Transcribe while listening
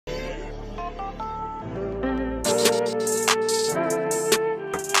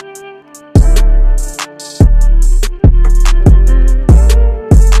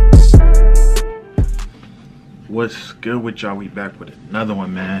good with y'all? We back with another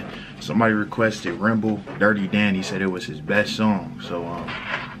one, man. Somebody requested Remble, Dirty Dan. He said it was his best song. So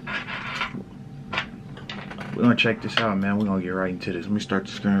we're gonna check this out, man. We're gonna get right into this. Let me start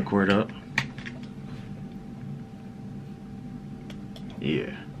the screen record up.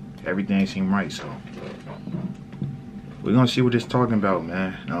 Yeah, everything seemed right, so we're gonna see what it's talking about,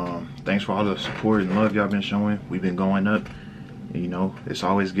 man. Thanks for all the support and love y'all been showing. We've been going up. You know, it's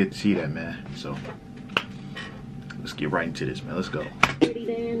always good to see that, man. So let's get right into this, man. Let's go. Dirty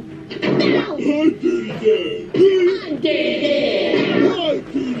Dan. I'm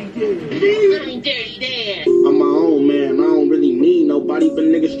Dirty Dan. I'm my own man, I don't really need nobody, but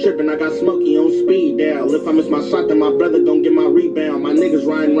niggas tripping. I got Smokey on speed dial. If I miss my shot, then my brother gon' get my rebound. My niggas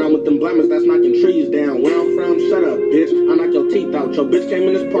riding around with them blammers that's knocking trees down. Where I'm from, shut up, bitch. I knock your teeth out. Your bitch came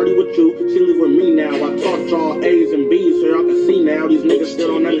in this party with you, she live with me now. I taught y'all A's and B's so y'all can see now. These niggas still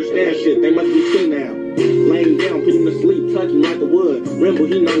don't understand shit, they must be free now. Laying down, put him to sleep, touching like a wood. Remble,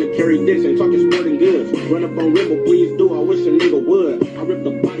 he known to carry dicks and talking sporting goods. Run up on Remble, please do, I wish a nigga would. I rip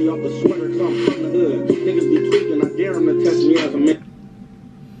the body off the sweater cause I'm from the hood. Niggas be tweaking, I dare him to test me as a man.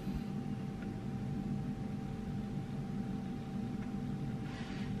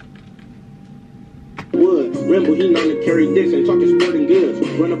 Remble, he known to carry dicks and talking sporting goods.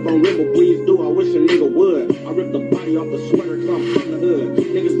 Run up on Remble, please do, I wish a nigga would. I rip the body off the sweater cause I'm from the hood.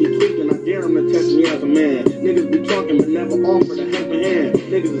 Niggas be tweaking, I dare him to test me as a man. Niggas be talking but never offer to help a hand.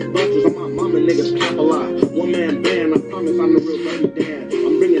 Niggas is busters, on my mama, niggas cap a lot. One man band, I promise I'm the real Dirty Dan.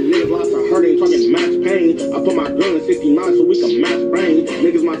 I'm bringing niggas lots of hurt, ain't talking match pain. I put my girl in 69 so we can match brain.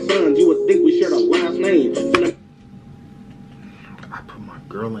 Niggas my sons, you would think we shared a last name. I put my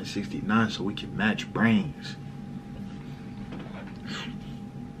girl in 69 so we can match brains.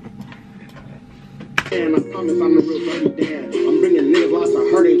 And I promise I'm the real Dirty Dan. I'm bringing niggas lots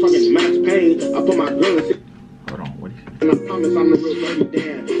of hurt, ain't talking match pain. I put my girl in 69. Hold on, what is it? And I promise I'm the real Dirty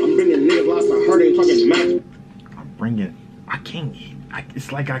Dan. I'm bringing niggas lots of hurt, ain't talking match. I can't,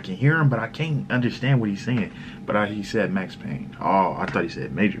 it's like I can hear him, but I can't understand what he's saying. But he said Max Payne. Oh, I thought he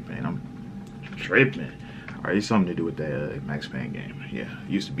said Major Payne. I'm tripping. All right, it's something to do with that Max Payne game. Yeah,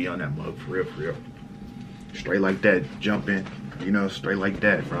 used to be on that mug, for real. Straight like that, jumping, you know, straight like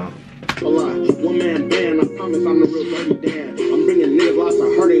that, bro. A lot. One man band, I promise I'm the real Dirty Dan. I'm bringing niggas lots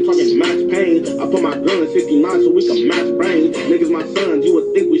of hurt, ain't talking match pain. I put my girl in 69 so we can match brain. Niggas my sons, you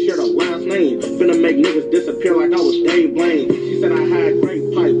would think we shared a last name. Finna make niggas disappear like I was Dave Blaine. She said I had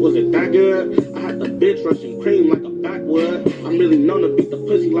great pipe, was it that good? I had the bitch rushing cream like a backwood. I'm really known to beat the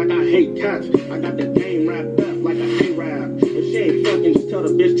pussy like I hate cats. I got the game wrapped up like a A-rap. If she ain't fucking, just tell the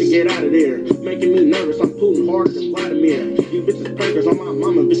bitch to get out of there. Making me nervous, I'm Putin harder than Vladimir. You bitches prankers on my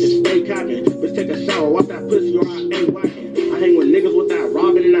mama, bitches stay capping. Bitch take a shower, watch that pussy or I ain't whacking. I hang with niggas with that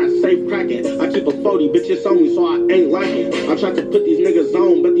robbing and that safe cracking. I keep a 40, bitches on me so I ain't lacking. I tried to put these niggas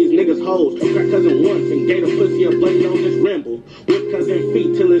on, but these niggas hoes. Crack cousin once and gave a pussy a blade on this Remble. Whip cousin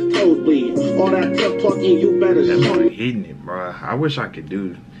feet till his toes bleed. All that tough talking, you better show me. Hitting it, bro. I wish I could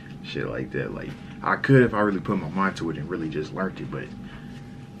do shit like that. Like, I could if I really put my mind to it and really just learned it, but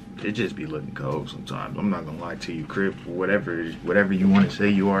it just be looking cold sometimes. I'm not gonna lie to you, Crip. Whatever you want to say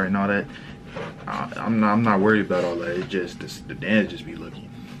you are and all that, I'm not worried about all that. It just the dance just be looking.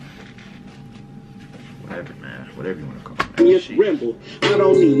 Whatever, man. Whatever you want to call it. Yes, Remble. I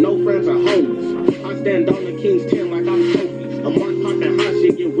don't need no friends or homies. I stand on the King's 10 like I'm Sophie. A mark poppin' hot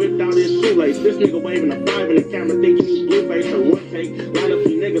shit get whipped out his shoelace. This nigga waving a 5 in the camera thinking he's Blueface or one take. Line up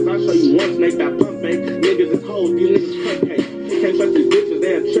some niggas, I'll show you one snake that pump fake. Niggas is hoes, these niggas cupcakes. Can't trust these bitches,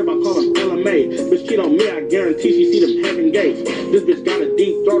 they a trip, I call them LMA. Bitch cheat on me, I guarantee she see them heaven gates. This bitch got a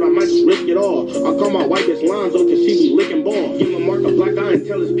deep throat, I might just risk it all. I call my white bitch Lonzo cause she be licking balls. Give him a mark a black eye and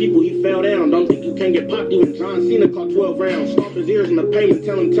tell his people he fell down. Don't think you can't get popped, even John Cena caught 12 rounds. Stomp his ears in the pavement,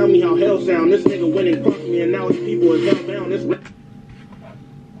 tell me how hell sound. This nigga went and crossed me and now his people is hell bound. This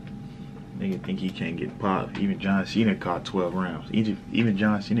nigga think he can't get popped. Even John Cena caught 12 rounds. Even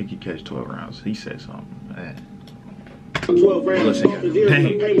John Cena could catch 12 rounds. He said something, man. 12 rounds, stomp his ears in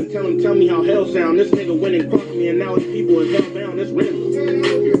the pavement, tell me how hell sound. This nigga went and crossed me and now his people is hell bound. This Remble.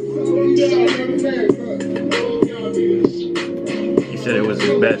 He said it was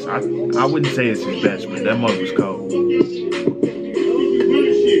his best. I wouldn't say it's his best, but that mug was cold.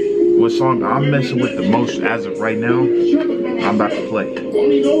 What song I'm messing with the most as of right now, I'm about to play.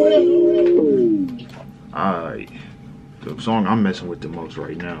 Alright. The song I'm messing with the most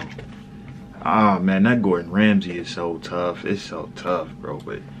right now. Ah, man, that Gordon Ramsay is so tough. It's so tough, bro.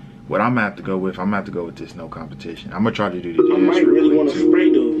 But what I'm gonna have to go with, this No Competition. I'm gonna try to do the dance. I might really want to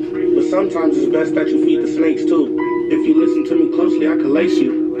spray dude, but sometimes it's best that you feed the snakes too. If you listen to me closely, I can lace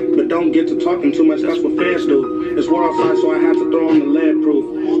you. but don't get to talking too much. That's what fans do. It's war outside, so I had to throw on the lead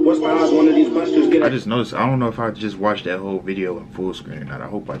proof. What's the odds one of these busters get? I just noticed. I don't know if I just watched that whole video in full screen or not. I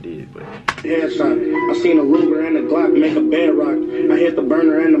hope I did, but headshot. I seen a Ruger and a Glock make a bedrock. I hit the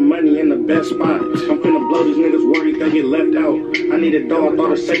burner and the money in the best spot. I'm finna blow these niggas worried they get left out. I need a dog, thought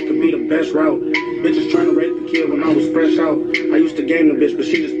her safe could be the best route. Bitches trying to rape the kid when I was fresh out. I used to game the bitch, but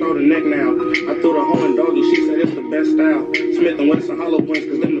she just throw the neck now. I threw the home and doggy, she said it's the best style. Smith and Wesson hollow points,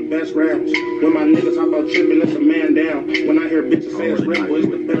 cause them the best rounds. When my niggas hop out tripping, it's a man down. When I hear bitches say it's Remble, it's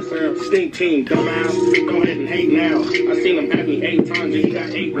the best sound. Stink team, dumbass, go ahead and hate now. I seen him at me 8 times and he got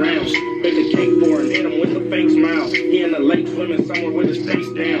 8 rounds. Bake a cake for him, hit him with the fake smile. He in the lake swimming somewhere with his face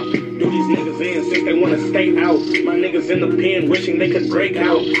down. Do these niggas in since they wanna stay out. My niggas in the pen wishing they could break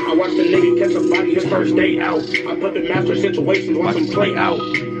out. I watched the nigga catch a body his first day out. I put the master situations, watch him play out.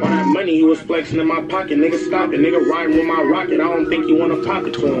 All that money he was flexing in my pocket, nigga stop it. Nigga riding with my rocket, I don't think you wanna pop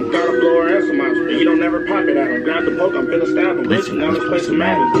it to him. Gotta blow her ass in my but you don't never pop it at him. Grab the poke, I'm finna stab him. Listen, now let's play some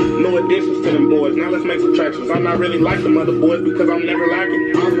matters. No additions to them boys, now let's make subtractions. I'm not really like them other boys because I'm never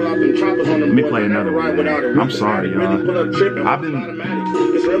lacking. I'll pull out them choppers on them let me boys. play another one. Without it. I'm sorry, y'all. I've been,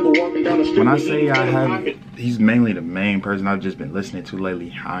 when I say I have, he's mainly the main person I've just been listening to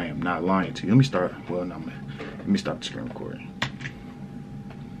lately. I am not lying to you. Let me start. Well, no, let me stop the screen recording.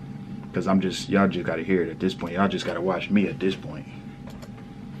 Because I'm just, y'all just got to hear it at this point. Y'all just got to watch me at this point.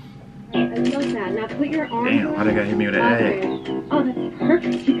 I love that. Now put your arms. Damn, how they got to hit me with that ad? Oh, that's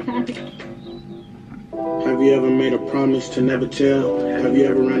perfect, you guys. Have you ever made a promise to never tell? Have you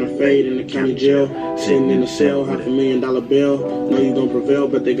ever ran a fade in the county jail? Sitting in the cell, $500,000 bill. Know you gon' prevail,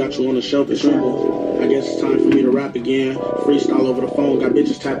 but they got you on the shelf. It's Remble. I guess it's time for me to rap again. Freestyle over the phone, got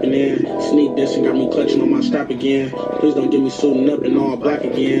bitches tapping in. Sneak dissing, got me clutching on my strap again. Please don't get me suiting up in all black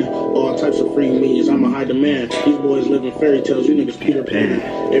again. All types of free means, I'm a high demand. These boys live in fairy tales, you niggas Peter Pan.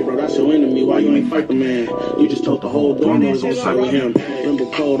 Hey bro, that's your enemy, why you ain't fight the man? You just told the whole dorm niggas on side with him.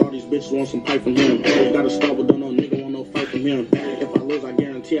 Remble cold, all these bitches want some pipe from him. Got a star, but don't know nigga want no fight from him. If I lose, I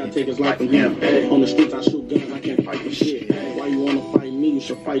guarantee I take his life from him. On the streets, I shoot guns, I can't fight for shit. Why you wanna fight me? You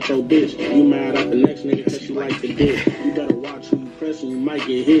should fight your bitch. You mad at the next nigga cause she like the dick. You better watch who you pressing, you might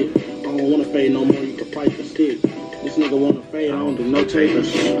get hit. I don't wanna fade no more, you can fight the stick. This nigga wanna fade, I don't do no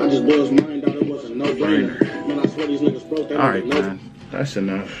takers. I just blew his mind out, it was a no-brainer. Man, I swear these niggas broke that. Alright, man. That's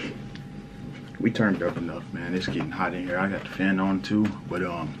enough. We turned up enough, man. It's getting hot in here. I got the fan on too. But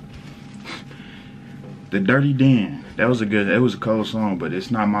the Dirty Dan, that was it was a cold song, but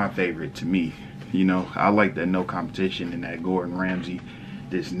it's not my favorite to me. You know, I like that No Competition and that Gordon Ramsay,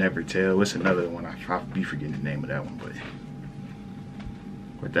 This Never Tell. It's another one. I'll be forgetting the name of that one, but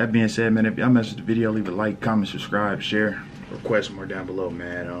with that being said, man, if y'all messed with the video, leave a like, comment, subscribe, share, request more down below,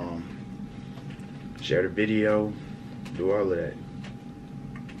 man. Share the video, do all of that.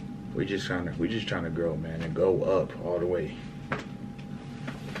 We just trying to grow, man, and go up all the way.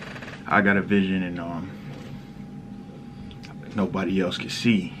 I got a vision and nobody else can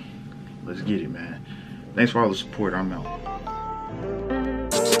see. Let's get it, man. Thanks for all the support. I'm out.